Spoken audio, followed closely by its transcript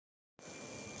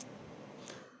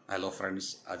Hello friends,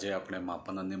 આજે આપણે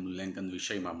માપન અને મૂલ્યાંકન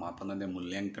વિષયમાં માપન અને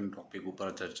મૂલ્યાંકન ટોપિક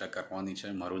ઉપર ચર્ચા કરવાની છે.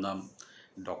 મારું નામ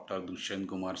ડૉક્ટર દુષ્યંત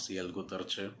કુમાર સી અલગોતર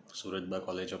છે. સુરતબા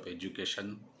કોલેજ ઓફ એજ્યુકેશન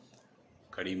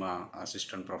કડીમાં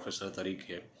આસિસ્ટન્ટ પ્રોફેસર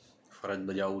તરીકે ફરજ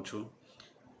બજાવું છું.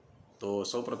 તો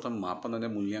સૌપ્રથમ માપન અને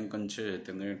મૂલ્યાંકન છે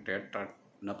તેને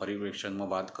ટેટ-ટાટના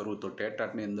પરિપ્રેક્ષણમાં વાત કરું તો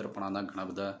ટેટ-ટાટની અંદર પણ આના ઘણા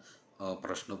બધા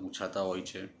પ્રશ્નો પૂછાતા હોય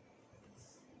છે.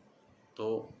 તો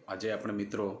આજે આપણે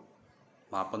મિત્રો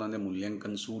માપન અને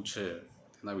મૂલ્યાંકન શું છે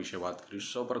તેના વિશે વાત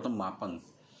કરીશું. સૌપ્રથમ માપન.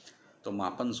 તો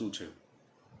માપન શું છે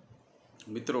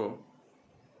મિત્રો?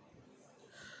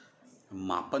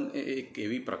 માપન એ એક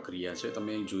એવી પ્રક્રિયા છે,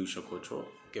 તમે જોઈ શકો છો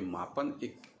કે માપન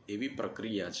એક એવી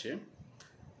પ્રક્રિયા છે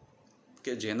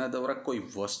કે જેના દ્વારા કોઈ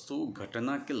વસ્તુ,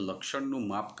 ઘટના કે લક્ષણનું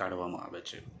માપ કાઢવામાં આવે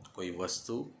છે. કોઈ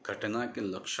વસ્તુ, ઘટના કે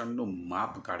લક્ષણનું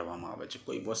માપ કાઢવામાં આવે છે.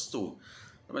 કોઈ વસ્તુ,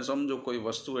 તમે સમજો કોઈ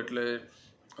વસ્તુ એટલે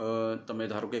તમે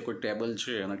ધારો કે કોઈ ટેબલ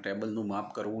છે અને ટેબલનું માપ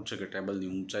કરવું છે કે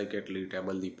ટેબલની ઊંચાઈ કેટલી,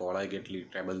 ટેબલની પહોળાઈ કેટલી,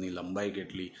 ટેબલની લંબાઈ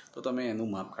કેટલી, તો તમે એનું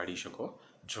માપ કાઢી શકો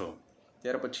છો.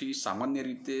 ત્યાર પછી સામાન્ય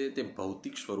રીતે તે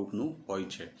ભૌતિક સ્વરૂપનું હોય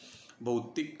છે.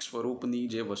 ભૌતિક સ્વરૂપની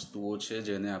જે વસ્તુઓ છે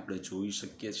જેને આપણે જોઈ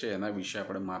શકીએ છીએ એના વિશે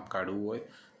આપણે માપ કાઢવું હોય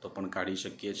તો પણ કાઢી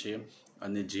શકીએ છીએ.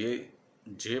 અને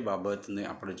જે બાબતને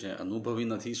આપણે જે અનુભવી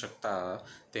નથી શકતા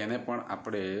તેને પણ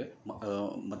આપણે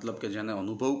મતલબ કે જેને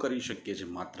અનુભવ કરી શકીએ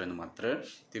છીએ માત્ર ને માત્ર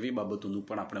તેવી બાબતોનું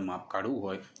પણ આપણે માપ કાઢવું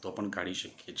હોય તો પણ કાઢી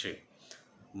શકીએ છીએ.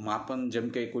 માપન જેમ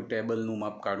કે કોઈ ટેબલનું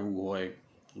માપ કાઢવું હોય,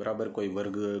 બરાબર, કોઈ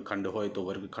વર્ગખંડ હોય તો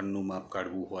વર્ગખંડનું માપ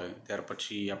કાઢવું હોય. ત્યાર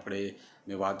પછી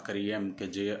મેં વાત કરી એમ કે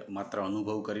જે માત્ર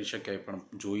અનુભવ કરી શકે પણ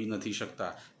જોઈ નથી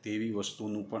શકતા તેવી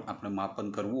વસ્તુનું પણ આપણે માપન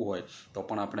કરવું હોય તો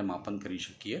પણ આપણે માપન કરી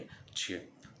શકીએ છીએ.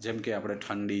 જેમ કે આપણે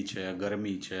ઠંડી છે,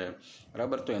 ગરમી છે,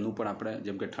 બરાબર, તો એનું પણ આપણે,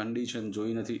 જેમ કે ઠંડી છે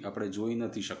આપણે જોઈ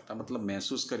નથી શકતા, મતલબ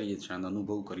મહેસૂસ કરીએ છીએ અને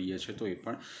અનુભવ કરીએ છીએ, તો એ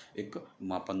પણ એક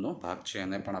માપનનો ભાગ છે,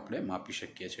 એને પણ આપણે માપી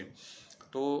શકીએ છીએ.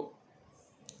 તો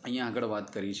અહીંયા આગળ વાત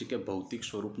કરી છે કે ભૌતિક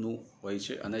સ્વરૂપનું હોય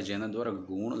છે અને જેના દ્વારા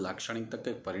ગુણ, લાક્ષણિકતા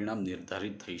કે પરિણામ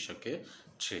નિર્ધારિત થઈ શકે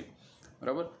છે,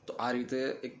 બરાબર. તો આ રીતે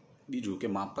એક બીજું કે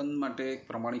માપન માટે એક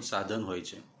પ્રમાણિત સાધન હોય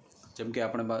છે. જેમ કે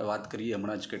આપણે વાત કરીએ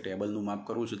હમણાં જ કે ટેબલનું માપ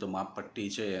કરવું છે તો માપપટ્ટી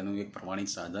છે એનું એક પ્રમાણિત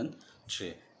સાધન છે.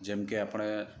 જેમ કે આપણે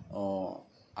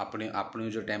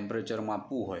જો ટેમ્પરેચર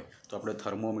માપવું હોય તો આપણે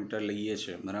થર્મોમીટર લઈએ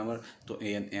છીએ, બરાબર, તો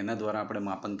એના દ્વારા આપણે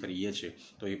માપન કરીએ છીએ,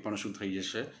 તો એ પણ શું થઈ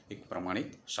જશે? એક પ્રમાણિત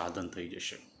સાધન થઈ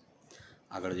જશે.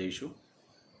 આગળ જઈશું.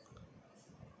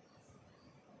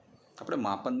 આપણે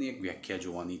માપનની એક વ્યાખ્યા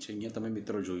જોવાની છે. અહીંયા તમે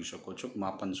મિત્રો જોઈ શકો છો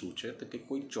માપન શું છે તો કે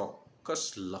કોઈ ચોક્કસ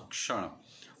લક્ષણ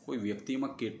કોઈ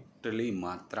વ્યક્તિમાં કેટલી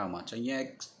માત્રામાં છે. અહીંયા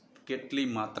એક કેટલી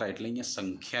માત્રા એટલે અહીંયા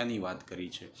સંખ્યાની વાત કરી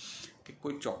છે કે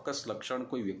કોઈ ચોક્કસ લક્ષણ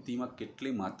કોઈ વ્યક્તિમાં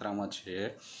કેટલી માત્રામાં છે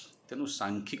તેનું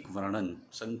સાંખ્યિક વર્ણન,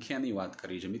 સંખ્યાની વાત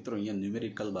કરી છે મિત્રો. અહીંયા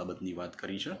ન્યુમેરિકલ બાબતની વાત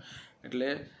કરી છે. એટલે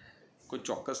કોઈ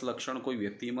ચોક્કસ લક્ષણ કોઈ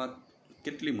વ્યક્તિમાં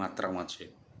કેટલી માત્રામાં છે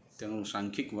તેનું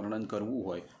સાંખ્યિક વર્ણન કરવું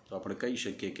હોય તો આપણે કહી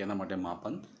શકીએ કે એના માટે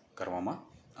માપન કરવામાં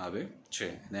આવે છે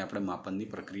અને આપણે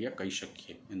માપનની પ્રક્રિયા કહી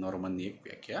શકીએ. એ નોર્મલની એક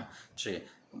વ્યાખ્યા છે.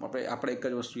 આપણે એક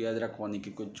જ વસ્તુ યાદ રાખવાની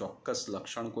કે કોઈ ચોક્કસ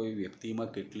લક્ષણ કોઈ વ્યક્તિમાં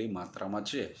કેટલી માત્રામાં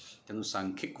છે તેનું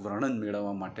સાંખ્યિક વર્ણન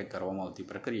મેળવવા માટે કરવામાં આવતી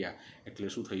પ્રક્રિયા એટલે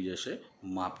શું થઈ જશે?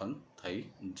 માપન થઈ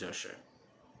જશે.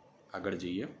 આગળ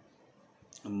જઈએ.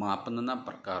 માપનના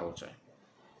પ્રકારો છે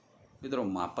મિત્રો.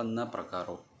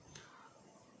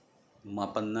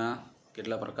 માપનના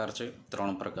કેટલા પ્રકાર છે?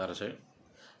 3 પ્રકાર છે.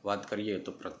 વાત કરીએ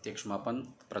તો પ્રત્યક્ષ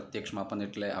માપન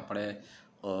એટલે આપણે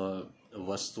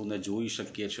વસ્તુને જોઈ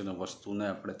શકીએ છીએ અને વસ્તુને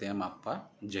આપણે ત્યાં માપવા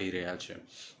જઈ રહ્યા છે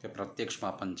કે પ્રત્યક્ષ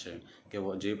માપન છે કે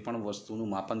જે પણ વસ્તુનું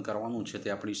માપન કરવાનું છે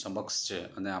તે આપણી સમક્ષ છે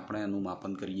અને આપણે એનું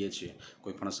માપન કરીએ છીએ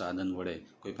કોઈ પણ સાધન વડે,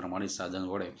 કોઈ પ્રમાણિત સાધન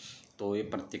વડે, તો એ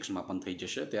પ્રત્યક્ષ માપન થઈ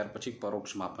જશે. ત્યાર પછી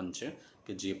પરોક્ષ માપન છે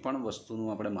કે જે પણ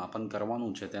વસ્તુનું આપણે માપન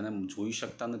કરવાનું છે તેને જોઈ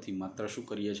શકતા નથી, માત્ર શું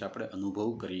કરીએ છીએ? આપણે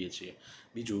અનુભવ કરીએ છીએ.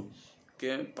 બીજું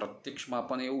કે પ્રત્યક્ષ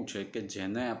માપન એવું છે કે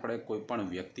જેને આપણે કોઈ પણ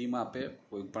વ્યક્તિ માપે,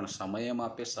 કોઈ પણ સમયે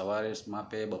માપે, સવારે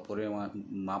માપે, બપોરે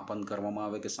માપન કરવામાં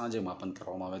આવે કે સાંજે માપન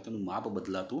કરવામાં આવે, તેનું માપ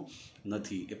બદલાતું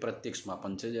નથી. એ પ્રત્યક્ષ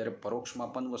માપન છે. જ્યારે પરોક્ષ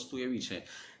માપન વસ્તુ એવી છે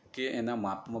કે એના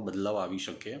માપમાં બદલાવ આવી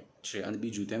શકે છે અને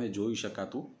બીજું તેને જોઈ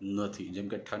શકાતું નથી. જેમ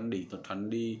કે ઠંડી, તો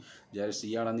ઠંડી જ્યારે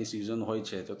શિયાળાની સિઝન હોય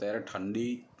છે તો ત્યારે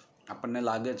ઠંડી આપણને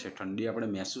લાગે છે, ઠંડી આપણે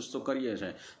મહેસૂસ તો કરીએ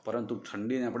છીએ પરંતુ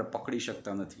ઠંડીને આપણે પકડી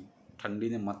શકતા નથી.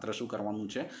 ઠંડીને માત્ર શું કરવાનું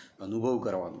છે? અનુભવ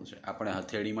કરવાનું છે. આપણે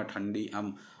હથેળીમાં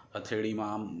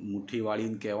આમ મુઠ્ઠી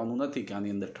વાળીને કહેવાનું નથી કે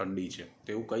આની અંદર ઠંડી છે, તો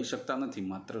એવું કહી શકતા નથી.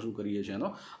 માત્ર શું કરીએ છીએ? એનો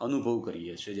અનુભવ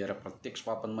કરીએ છીએ. જ્યારે પ્રત્યક્ષ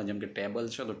માપનમાં જેમ કે ટેબલ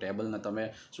છે તો ટેબલને તમે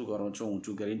શું કરો છો?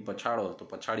 ઊંચું કરીને પછાડો તો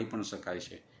પછાડી પણ શકાય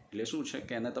છે. એટલે શું છે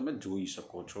કે એને તમે જોઈ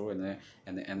શકો છો, એને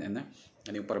એને એને એને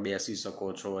એની ઉપર બેસી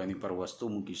શકો છો, એની પર વસ્તુ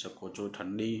મૂકી શકો છો.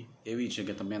 ઠંડી એવી છે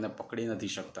કે તમે એને પકડી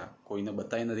નથી શકતા, કોઈને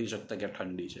બતાવી નથી શકતા કે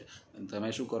ઠંડી છે.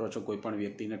 તમે શું કરો છો, કોઈ પણ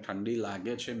વ્યક્તિને ઠંડી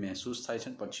લાગે છે, મહેસૂસ થાય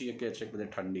છે, પછી એ કહે છે કે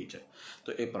ઠંડી છે,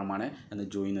 તો એ પ્રમાણે એને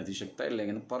જોઈ નથી શકતા, એટલે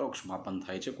એને પરોક્ષ માપન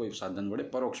થાય છે, કોઈ સાધન વડે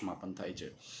પરોક્ષ માપન થાય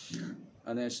છે.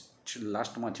 અને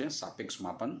લાસ્ટમાં છે સાપેક્ષ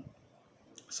માપન.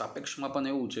 સાપેક્ષ માપન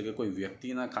એવું છે કે કોઈ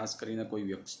વ્યક્તિના, ખાસ કરીને કોઈ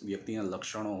વ્યક્તિના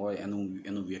લક્ષણો હોય,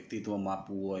 એનું વ્યક્તિત્વ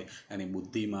માપવું હોય, એની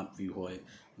બુદ્ધિ માપવી હોય,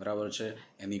 બરાબર છે,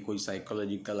 એની કોઈ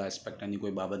સાયકોલોજીકલ એસ્પેક્ટ, એની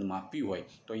કોઈ બાબત માપવી હોય,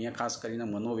 તો અહીંયા ખાસ કરીને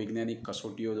મનોવૈજ્ઞાનિક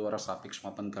કસોટીઓ દ્વારા સાપેક્ષ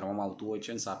માપન કરવામાં આવતું હોય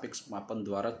છે. અને સાપેક્ષ માપન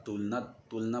દ્વારા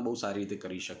તુલના બહુ સારી રીતે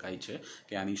કરી શકાય છે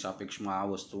કે આની સાપેક્ષમાં આ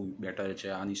વસ્તુ બેટર છે,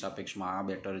 આની સાપેક્ષમાં આ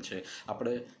બેટર છે.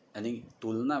 આપણે એની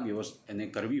તુલના એને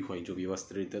કરવી હોય જો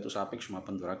વ્યવસ્થિત રીતે, તો સાપેક્ષ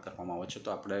માપન દ્વારા કરવામાં આવે છે.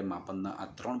 તો આપણે માપનના આ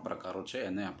 3 પ્રકારો છે,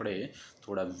 એને આપણે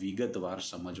થોડા વિગતવાર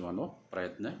સમજવાનો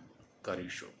પ્રયત્ન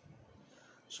કરીશું.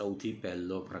 સૌથી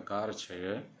પહેલો પ્રકાર છે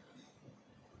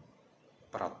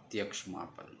પ્રત્યક્ષ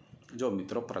માપન. જો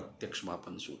મિત્રો, પ્રત્યક્ષ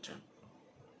માપન શું છે?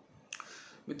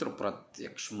 મિત્રો,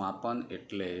 પ્રત્યક્ષ માપન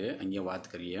એટલે અહીંયા વાત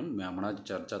કરીએ એમ મેં હમણાં જ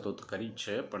ચર્ચા તો કરી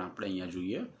છે, પણ આપણે અહીંયા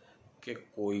જોઈએ કે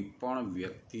કોઈ પણ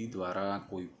વ્યક્તિ દ્વારા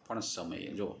કોઈ પણ સમયે,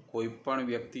 જો કોઈ પણ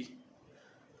વ્યક્તિ,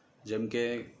 જેમ કે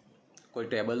કોઈ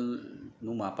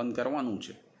ટેબલનું માપન કરવાનું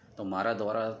છે, તો મારા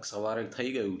દ્વારા સવારે થઈ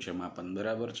ગયું છે માપન,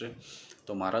 બરાબર છે,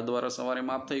 તો મારા દ્વારા સવારે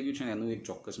માપ થઈ ગયું છે ને એનું એક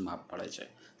ચોક્કસ માપ પડે છે.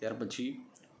 ત્યાર પછી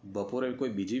બપોરે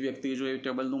કોઈ બીજી વ્યક્તિ જો એ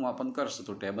ટેબલનું માપન કરશે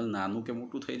તો ટેબલ નાનું કે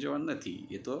મોટું થઈ જવાનું નથી,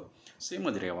 એ તો સેમ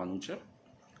જ રહેવાનું છે.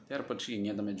 ત્યાર પછી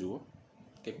અહીંયા તમે જુઓ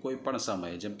કે કોઈ પણ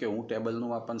સમયે, જેમ કે હું ટેબલનું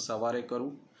માપન સવારે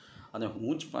કરું અને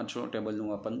હું જ પાછો ટેબલનું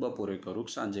માપન બપોરે કરું,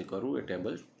 સાંજે કરું, એ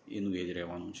ટેબલ એનું એ જ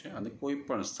રહેવાનું છે. અને કોઈ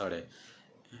પણ સ્થળે,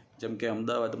 જેમ કે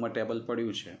અમદાવાદમાં ટેબલ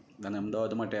પડ્યું છે અને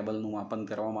અમદાવાદમાં ટેબલનું માપન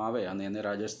કરવામાં આવે અને એને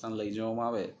રાજસ્થાન લઈ જવામાં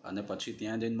આવે અને પછી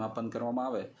ત્યાં જઈને માપન કરવામાં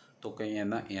આવે, તો કંઈ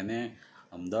એને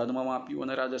અમદાવાદમાં માપ્યું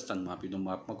અને રાજસ્થાનમાં માપ્યું, તો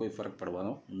માપમાં કોઈ ફરક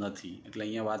પડવાનો નથી. એટલે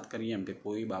અહીંયા વાત કરીએ એમ કે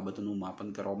કોઈ બાબતનું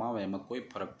માપન કરવામાં આવે એમાં કોઈ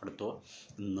ફરક પડતો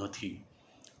નથી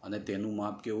અને તેનું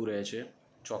માપ કેવું રહે છે?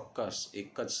 ચોક્કસ,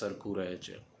 એક જ સરખું રહે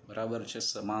છે, બરાબર છે,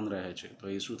 સમાન રહે છે. તો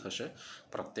એ શું થશે?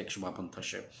 પ્રત્યક્ષ માપન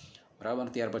થશે,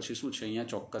 બરાબર. ત્યાર પછી શું છે?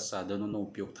 અહીંયા ચોક્કસ સાધનોનો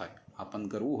ઉપયોગ થાય. માપન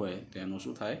કરવું હોય તો એનું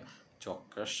શું થાય?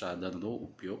 ચોક્કસ સાધનનો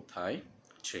ઉપયોગ થાય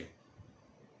છે.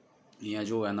 અહીંયા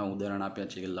જો એના ઉદાહરણ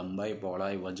આપ્યા છે કે લંબાઈ,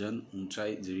 પહોળાઈ, વજન,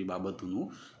 ઊંચાઈ જેવી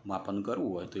બાબતોનું માપન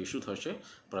કરવું હોય તો એ શું થશે?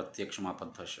 પ્રત્યક્ષ માપન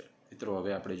થશે. મિત્રો,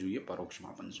 હવે આપણે જોઈએ પરોક્ષ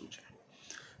માપન શું છે.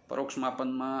 પરોક્ષ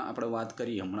માપનમાં આપણે વાત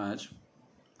કરી હમણાં જ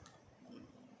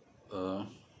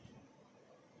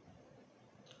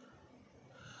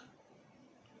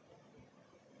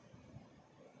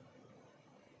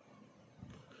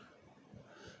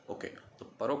ઓકે, તો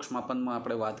પરોક્ષ માપનમાં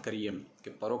આપણે વાત કરીએ એમ કે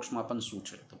પરોક્ષ માપન શું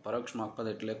છે? તો પરોક્ષ માપન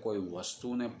એટલે કોઈ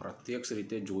વસ્તુને પ્રત્યક્ષ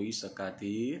રીતે જોઈ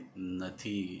શકાતી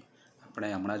નથી.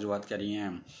 આપણે હમણાં જ વાત કરીએ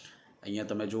એમ, અહીંયા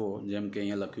તમે જુઓ, જેમ કે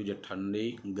અહીંયા લખ્યું છે ઠંડી,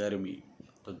 ગરમી,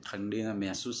 તો ઠંડીને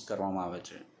મહેસૂસ કરવામાં આવે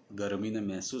છે, ગરમીને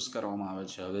મહેસૂસ કરવામાં આવે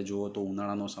છે. હવે જુઓ તો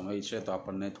ઉનાળાનો સમય છે તો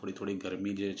આપણને થોડી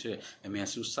ગરમી જે છે એ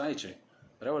મહેસૂસ થાય છે,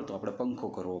 બરાબર, તો આપણે પંખો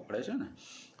કરવો પડે છે ને.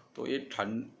 તો એ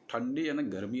ઠંડી અને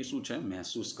ગરમી શું છે?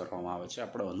 મહેસૂસ કરવામાં આવે છે,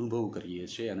 આપણે અનુભવ કરીએ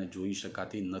છીએ, એને જોઈ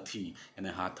શકાતી નથી, એને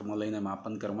હાથમાં લઈને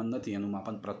માપન કરવાનું નથી, એનું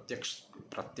માપન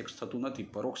પ્રત્યક્ષ થતું નથી,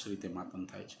 પરોક્ષ રીતે માપન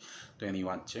થાય છે. તો એની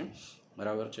વાત છે,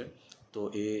 બરાબર છે. તો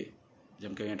એ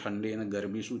જેમ કે અહીંયા ઠંડી અને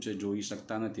ગરમી શું છે? જોઈ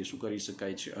શકતા નથી, શું કરી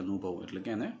શકાય છે? અનુભવ, એટલે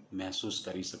કે એને મહેસૂસ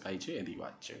કરી શકાય છે, એની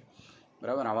વાત છે,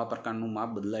 બરાબર. આવા પ્રકારનું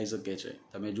માપ બદલાઈ શકે છે.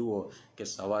 તમે જુઓ કે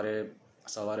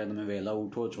સવારે તમે વહેલા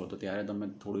ઉઠો છો તો ત્યારે તમે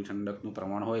થોડી ઠંડકનું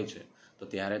પ્રમાણ હોય છે, તો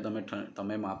ત્યારે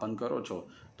તમે માપન કરો છો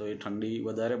તો એ ઠંડી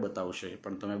વધારે બતાવશે,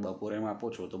 પણ તમે બપોરે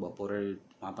માપો છો તો બપોરે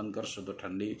માપન કરશો તો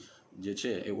ઠંડી જે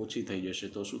છે એ ઓછી થઈ જશે.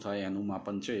 તો શું થાય? એનું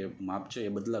માપ છે એ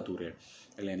બદલાતું રહે,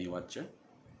 એટલે એની વાત છે.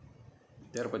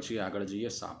 ત્યાર પછી આગળ જઈએ,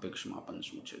 સાપેક્ષ માપન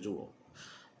શું છે? જુઓ,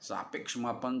 સાપેક્ષ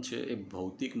માપન છે એ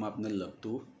ભૌતિક માપને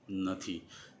લગતું નથી.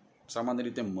 સામાન્ય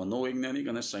રીતે મનોવૈજ્ઞાનિક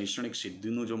અને શૈક્ષણિક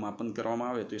સિદ્ધિનું જો માપન કરવામાં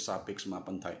આવે તો એ સાપેક્ષ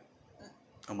માપન થાય.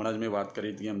 હમણાં જ મેં વાત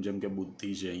કરી હતી જેમ કે બુદ્ધિ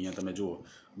છે, અહીંયા તમે જુઓ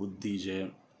બુદ્ધિ છે,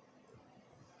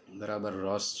 બરાબર,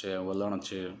 રસ છે, વલણ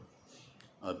છે,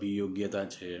 અભિયોગ્યતા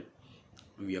છે,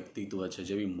 વ્યક્તિત્વ છે,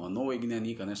 જેવી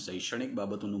મનોવૈજ્ઞાનિક અને શૈક્ષણિક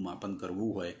બાબતોનું માપન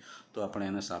કરવું હોય તો આપણે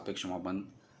એને સાપેક્ષ માપન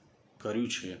કર્યું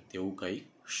છે તેવું કહી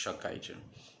શકાય છે.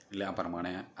 એટલે આ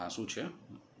પ્રમાણે આ શું છે?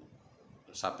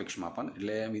 સાપેક્ષ માપન.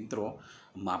 એટલે મિત્રો,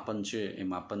 માપન છે એ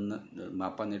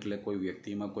માપન એટલે કોઈ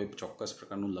વ્યક્તિમાં કોઈ ચોક્કસ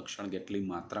પ્રકારનું લક્ષણ કેટલી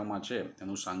માત્રામાં છે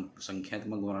તેનું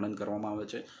સંખ્યાત્મક વર્ણન કરવામાં આવે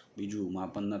છે. બીજું,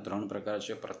 માપનના 3 પ્રકાર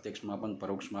છે: પ્રત્યક્ષ માપન,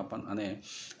 પરોક્ષ માપન અને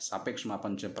સાપેક્ષ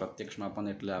માપન છે. પ્રત્યક્ષ માપન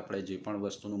એટલે આપણે જે પણ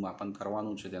વસ્તુનું માપન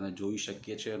કરવાનું છે તેને જોઈ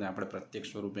શકીએ છીએ અને આપણે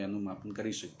પ્રત્યક્ષ સ્વરૂપે એનું માપન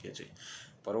કરી શકીએ છીએ.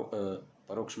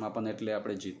 પરોક્ષ માપન એટલે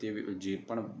આપણે જે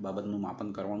પણ બાબતનું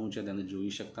માપન કરવાનું છે તેને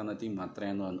જોઈ શકતા નથી, માત્ર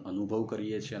એનો અનુભવ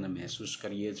કરીએ છીએ અને મહેસૂસ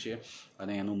કરીએ છીએ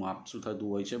અને એનું માપ શું થતું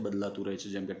હોય છે, બદલાતું રહે છે,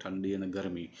 જેમ કે ઠંડી અને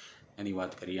ગરમી, એની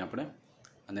વાત કરીએ આપણે.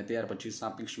 અને ત્યાર પછી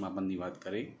સાપેક્ષ માપનની વાત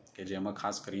કરી કે જેમાં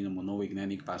ખાસ કરીને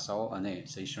મનોવૈજ્ઞાનિક પાસાઓ અને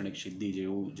શૈક્ષણિક સિદ્ધિ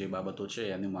જેવું જે બાબતો છે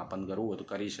એનું માપન કરવું હોય તો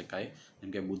કરી શકાય,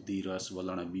 જેમ કે બુદ્ધિ, રસ,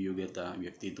 વલણ, અભિયોગ્યતા,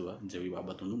 વ્યક્તિત્વ જેવી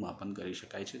બાબતોનું માપન કરી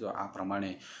શકાય છે. તો આ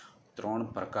પ્રમાણે 3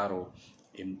 પ્રકારો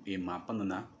એ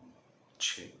માપનના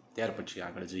છે. ત્યાર પછી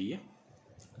આગળ જઈએ,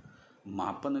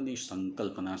 માપનની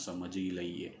સંકલ્પના સમજી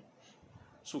લઈએ.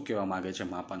 શું કહેવા માગે છે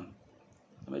માપન?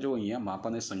 તમે જો અહીંયા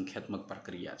માપન એ સંખ્યાત્મક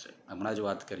પ્રક્રિયા છે. હમણાં જ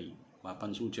વાત કરી,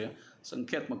 માપન શું છે?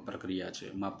 સંખ્યાત્મક પ્રક્રિયા છે.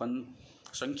 માપન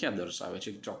સંખ્યા દર્શાવે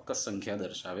છે, ચોક્કસ સંખ્યા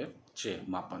દર્શાવે છે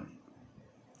માપન.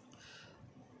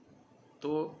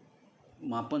 તો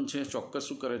માપન છે ચોક્કસ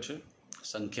શું કરે છે?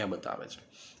 સંખ્યા બતાવે છે.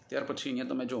 ત્યાર પછી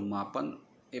અહીંયા તમે જો માપન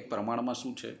એ પ્રમાણમાં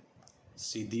શું છે?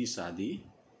 સીધી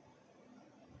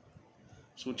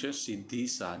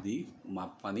સાદી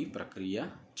માપવાની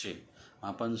પ્રક્રિયા છે.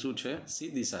 માપન શું છે?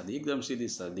 સીધી સાદી, એકદમ સીધી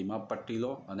સાદી. માપ પટ્ટી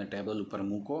લો અને ટેબલ ઉપર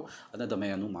મૂકો અને તમે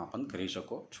એનું માપન કરી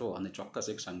શકો છો અને ચોક્કસ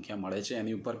એક સંખ્યા મળે છે.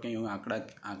 એની ઉપર કંઈ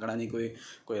આંકડાની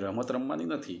કોઈ રમત રમવાની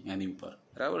નથી એની ઉપર,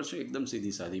 બરાબર છે? એકદમ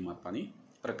સીધી સાદી માપવાની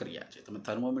પ્રક્રિયા છે. તમે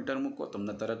થર્મોમીટર મૂકો,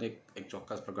 તમને તરત એક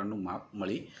ચોક્કસ પ્રકારનું માપ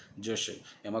મળી જશે.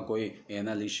 એમાં કોઈ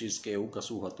એનાલિસિસ કે એવું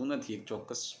કશું હોતું નથી. એક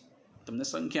ચોક્કસ તમને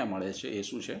સંખ્યા મળે છે. એ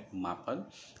શું છે? માપન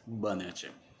બને છે.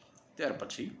 ત્યાર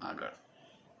પછી આગળ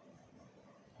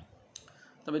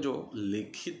તમે જો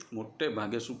લેખિત, મોટે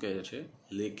ભાગે શું કહે છે?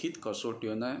 લેખિત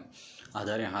કસોટીઓના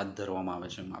આધારે હાથ ધરવામાં આવે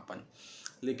છે માપન.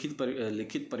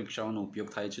 લેખિત પરીક્ષાઓનો ઉપયોગ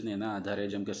થાય છે ને એના આધારે,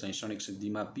 જેમ કે શૈક્ષણિક સિદ્ધિ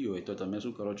માપવી હોય તો તમે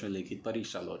શું કરો છો? લેખિત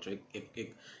પરીક્ષા લો છો.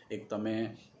 તમે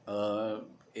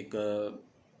એક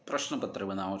પ્રશ્નપત્ર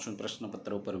બનાવો છો.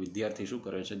 પ્રશ્નપત્ર ઉપર વિદ્યાર્થી શું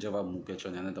કરે છે? જવાબ મૂકે છે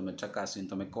અને એને તમે ચકાસીને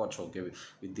તમે કહો છો કે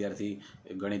વિદ્યાર્થી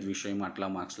ગણિત વિષયમાં આટલા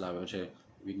માર્ક્સ લાવ્યો છે,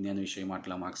 વિજ્ઞાન વિષયમાં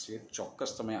આટલા માર્ક્સ છે.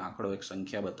 ચોક્કસ તમે આંકડો, એક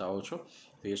સંખ્યા બતાવો છો,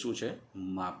 તો એ શું છે?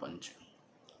 માપન છે.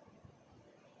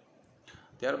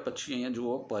 ત્યાર પછી અહીંયા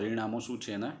જુઓ, પરિણામો શું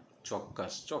છે એના?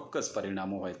 ચોક્કસ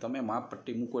પરિણામો હોય. તમે માપ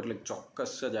પટ્ટી મૂકો એટલે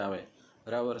ચોક્કસ જ આવે,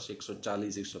 બરાબર?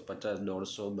 140, 150, 150,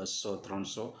 200,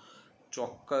 300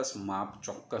 ચોક્કસ માપ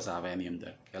ચોક્કસ આવે એની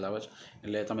અંદર, ખ્યાલ આવે છે?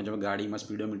 એટલે તમે જો ગાડીમાં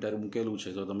સ્પીડોમીટર મૂકેલું છે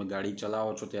તો તમે ગાડી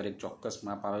ચલાવો છો ત્યારે એક ચોક્કસ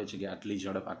માપ આવે છે કે આટલી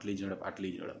ઝડપ, આટલી ઝડપ,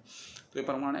 આટલી ઝડપ. તો એ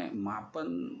પ્રમાણે માપન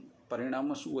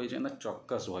પરિણામો શું હોય છે? એના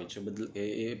ચોક્કસ હોય છે.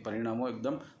 એ પરિણામો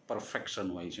એકદમ પરફેક્શન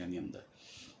હોય છે. એની અંદર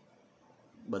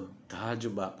બધા જ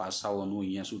પાસાઓનું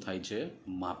અહીંયા શું થાય છે?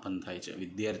 માપન થાય છે.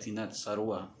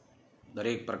 વિદ્યાર્થીના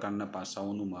દરેક પ્રકારના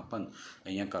પાસાઓનું માપન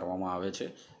અહીંયા કરવામાં આવે છે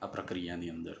આ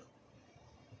પ્રક્રિયાની અંદર.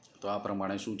 તો આ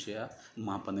પ્રમાણે શું છે? આ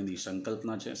માપનની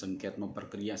સંકલ્પના છે. સંખ્યાત્મક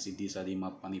પ્રક્રિયા, સીધી સાદી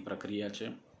માપવાની પ્રક્રિયા છે.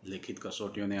 લેખિત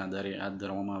કસોટીઓને આધારે હાથ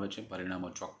ધરવામાં આવે છે. પરિણામો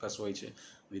ચોક્કસ હોય છે.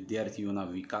 વિદ્યાર્થીઓના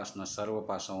વિકાસના સર્વ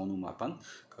પાસાઓનું માપન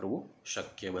કરવું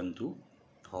શક્ય બનતું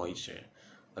હોય છે.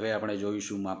 હવે આપણે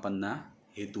જોઈશું માપનના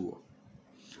હેતુઓ.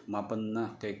 માપનના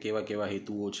કેવા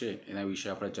હેતુઓ છે એના વિશે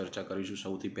આપણે ચર્ચા કરીશું.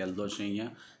 સૌથી પહેલો છે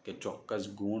અહીંયા કે ચોક્કસ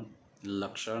ગુણ,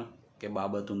 લક્ષણ કે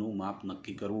બાબતોનું માપ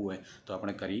નક્કી કરવું હોય તો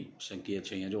આપણે કરી શકીએ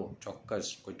છીએ. અહીંયા જો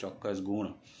કોઈ ચોક્કસ ગુણ,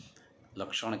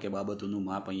 લક્ષણ કે બાબતોનું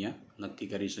માપ અહીંયા નક્કી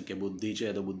કરી શકીએ. બુદ્ધિ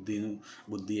છે તો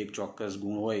બુદ્ધિ એક ચોક્કસ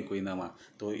ગુણ હોય કોઈનામાં,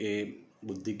 તો એ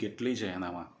બુદ્ધિ કેટલી છે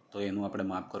એનામાં, તો એનું આપણે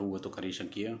માપ કરવું હોય તો કરી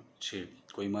શકીએ છીએ.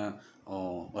 કોઈમાં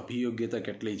અભિયોગ્યતા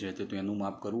કેટલી છે તો એનું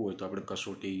માપ કરવું હોય તો આપણે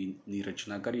કસોટીની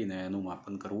રચના કરીને એનું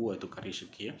માપન કરવું હોય તો કરી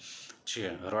શકીએ છીએ.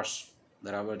 રસ,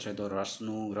 બરાબર છે? તો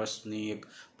રસની એક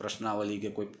પ્રશ્નાવલી કે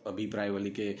કોઈ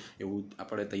અભિપ્રાયવલી કે એવું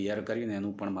આપણે તૈયાર કરીને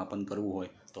એનું પણ માપન કરવું હોય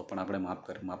તો પણ આપણે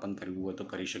માપન કરવું હોય તો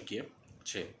કરી શકીએ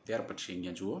છીએ. ત્યાર પછી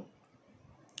અહીંયા જુઓ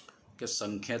કે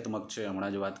સંખ્યાત્મક છે.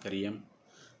 હમણાં જ વાત કરી એમ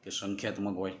કે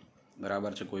સંખ્યાત્મક હોય,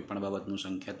 બરાબર છે? કોઈ પણ બાબતનું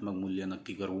સંખ્યાત્મક મૂલ્ય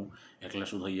નક્કી કરવું એટલે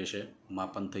શું થઈ જશે?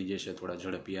 માપન થઈ જશે. થોડા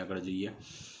ઝડપી આગળ જઈએ.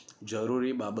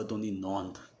 જરૂરી બાબતોની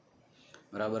નોંધ,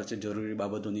 બરાબર છે? જરૂરી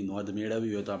બાબતોની નોંધ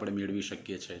મેળવવી હોય તો આપણે મેળવી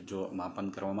શકીએ છીએ. જો માપન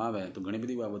કરવામાં આવે તો ઘણી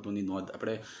બધી બાબતોની નોંધ,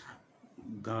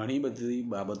 ઘણી બધી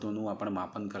બાબતોનું આપણે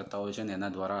માપન કરતા હોય છે ને એના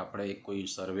દ્વારા આપણે કોઈ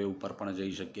સર્વે ઉપર પણ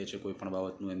જઈ શકીએ છીએ. કોઈ પણ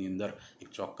બાબતનું એની અંદર એક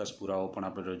ચોક્કસ પુરાવો પણ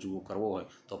આપણે રજૂ કરવો હોય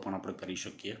તો પણ આપણે કરી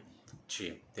શકીએ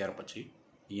છીએ. ત્યાર પછી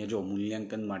અહીંયા જો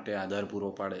મૂલ્યાંકન માટે આધાર પૂરો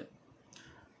પાડે.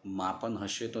 માપન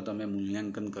હશે તો તમે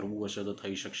મૂલ્યાંકન કરવું હશે તો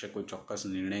થઈ શકશે, કોઈ ચોક્કસ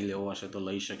નિર્ણય લેવો હશે તો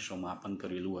લઈ શકશો, માપન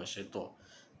કરેલું હશે તો,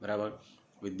 બરાબર.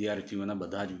 વિદ્યાર્થીઓના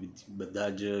બધા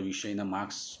જ વિષયના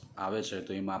માર્ક્સ આવે છે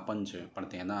તો એ માપન છે, પણ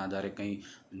તેના આધારે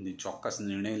કંઈ ચોક્કસ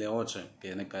નિર્ણય લેવો છે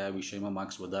કે એને કયા વિષયમાં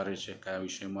માર્ક્સ વધારે છે, કયા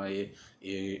વિષયમાં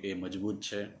એ મજબૂત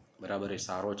છે, બરાબર, એ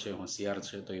સારો છે, હોશિયાર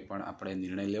છે, તો એ પણ આપણે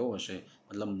નિર્ણય લેવો હશે.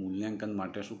 મતલબ મૂલ્યાંકન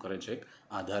માટે શું કરે છે? એક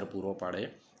આધાર પૂરો પાડે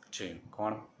છે.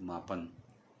 કોણ? માપન.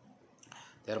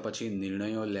 ત્યાર પછી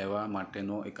નિર્ણયો લેવા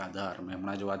માટેનો એક આધાર, મેં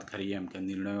હમણાં જ વાત કરી એમ કે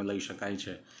નિર્ણયો લઈ શકાય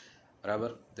છે,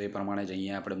 બરાબર. તો એ પ્રમાણે જ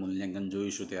અહીંયા આપણે મૂલ્યાંકન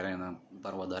જોઈશું ત્યારે એના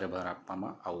પર વધારે ભાર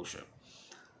આપવામાં આવશે.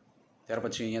 ત્યાર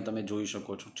પછી અહીંયા તમે જોઈ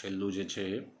શકો છો છેલ્લું જે છે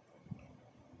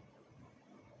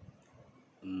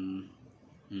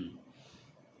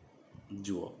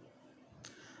જુઓ,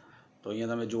 તો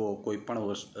અહીંયા તમે જુઓ કોઈ પણ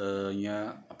વસ્તુ અહીંયા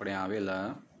આપણે આવેલા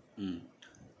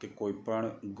કે કોઈ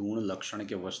પણ ગુણ, લક્ષણ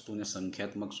કે વસ્તુને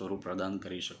સંખ્યાત્મક સ્વરૂપ પ્રદાન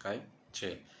કરી શકાય છે.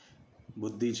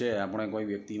 બુદ્ધિ છે, આપણે કોઈ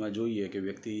વ્યક્તિમાં જોઈએ કે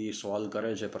વ્યક્તિ સોલ્વ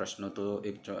કરે છે પ્રશ્ન, તો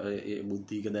એ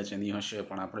બુદ્ધિ કદાચ એની હશે,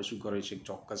 પણ આપણે શું કરીએ છીએ?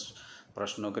 ચોક્કસ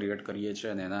પ્રશ્નો ક્રિએટ કરીએ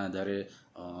છીએ અને એના આધારે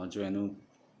જો એનું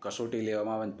કસોટી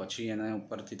લેવામાં આવે ને પછી એના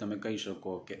ઉપરથી તમે કહી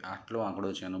શકો કે આટલો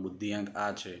આંકડો છે, એનો બુદ્ધિઆંક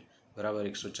આ છે, બરાબર,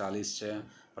 140 છે,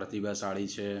 પ્રતિભાશાળી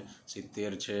છે,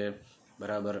 70 છે,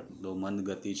 બરાબર, તો મંદ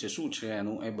ગતિ છે, શું છે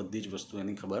એનું, એ બધી જ વસ્તુ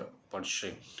એની ખબર પડશે.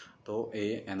 તો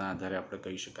એના આધારે આપણે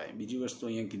કહી શકાય. બીજી વસ્તુ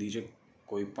અહીંયા કીધી છે,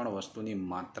 કોઈ પણ વસ્તુની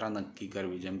માત્રા નક્કી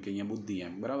કરવી, જેમ કે અહીંયા બુદ્ધિ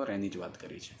એમ, બરાબર, એની જ વાત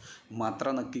કરી છે.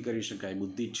 માત્રા નક્કી કરી શકાય,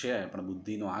 બુદ્ધિ છે પણ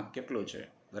બુદ્ધિનો આંક કેટલો છે,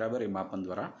 બરાબર, એ માપન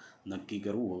દ્વારા નક્કી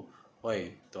કરવું હોય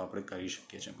તો આપણે કરી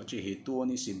શકીએ છીએ. પછી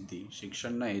હેતુઓની સિદ્ધિ,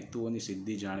 શિક્ષણના હેતુઓની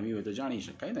સિદ્ધિ જાણવી હોય તો જાણી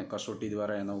શકાય ને, કસોટી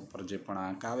દ્વારા એના ઉપર જે પણ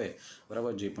આંક આવે,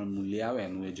 બરાબર, જે પણ મૂલ્ય આવે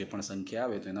એનું, જે પણ સંખ્યા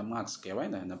આવે તો એના માર્ક્સ કહેવાય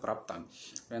ને, એના પ્રાપ્તાંક.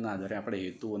 એના આધારે આપણે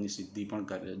હેતુઓની સિદ્ધિ પણ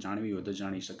જાણવી હોય તો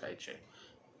જાણી શકાય છે.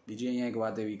 બીજી અહીંયા એક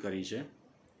વાત એવી કરી છે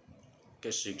કે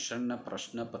શિક્ષણના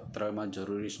પ્રશ્નપત્રમાં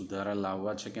જરૂરી સુધારા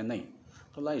લાવવા છે કે નહીં,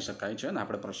 તો લાવી શકાય છે ને.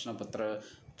 આપણે પ્રશ્નપત્ર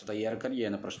તૈયાર કરીએ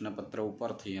અને પ્રશ્નપત્ર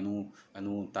ઉપરથી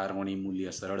એનું તારવણી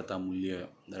મૂલ્ય, સરળતા મૂલ્ય,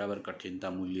 બરાબર, કઠિનતા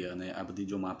મૂલ્ય અને આ બધી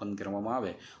જો માપન કરવામાં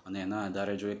આવે અને એના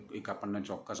આધારે જો એક આપણને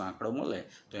ચોક્કસ આંકડો મળે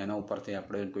તો એના ઉપરથી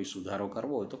આપણે કોઈ સુધારો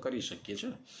કરવો હોય તો કરી શકીએ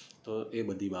છીએ. તો એ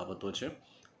બધી બાબતો છે.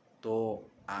 તો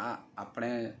આ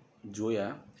આપણે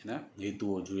જોયા એના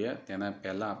હેતુઓ જોયા, તેના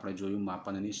પહેલાં આપણે જોયું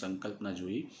માપનની સંકલ્પના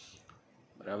જોઈ,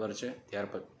 બરાબર છે. ત્યાર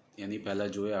પછી એની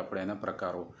પહેલાં જોઈએ આપણે એના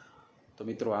પ્રકારો. તો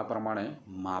મિત્રો આ પ્રમાણે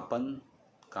માપન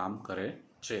કામ કરે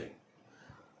છે.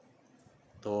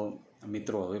 તો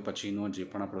મિત્રો હવે પછીનો જે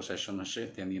પણ આપણો સેશન હશે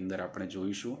તેની અંદર આપણે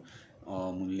જોઈશું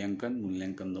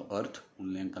મૂલ્યાંકનનો અર્થ,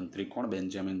 મૂલ્યાંકન ત્રિકોણ,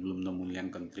 બેન્જામિન બ્લૂમનો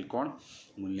મૂલ્યાંકન ત્રિકોણ,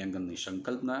 મૂલ્યાંકનની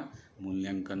સંકલ્પના,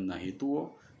 મૂલ્યાંકનના હેતુઓ,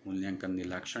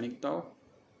 મૂલ્યાંકનની લાક્ષણિકતાઓ,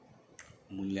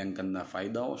 મૂલ્યાંકનના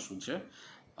ફાયદાઓ શું છે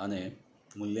અને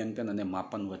મૂલ્યાંકન અને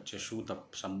માપન વચ્ચે શું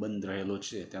સંબંધ રહેલો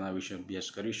છે તેના વિશે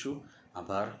અભ્યાસ કરીશું.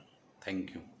 આભાર.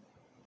 Thank you.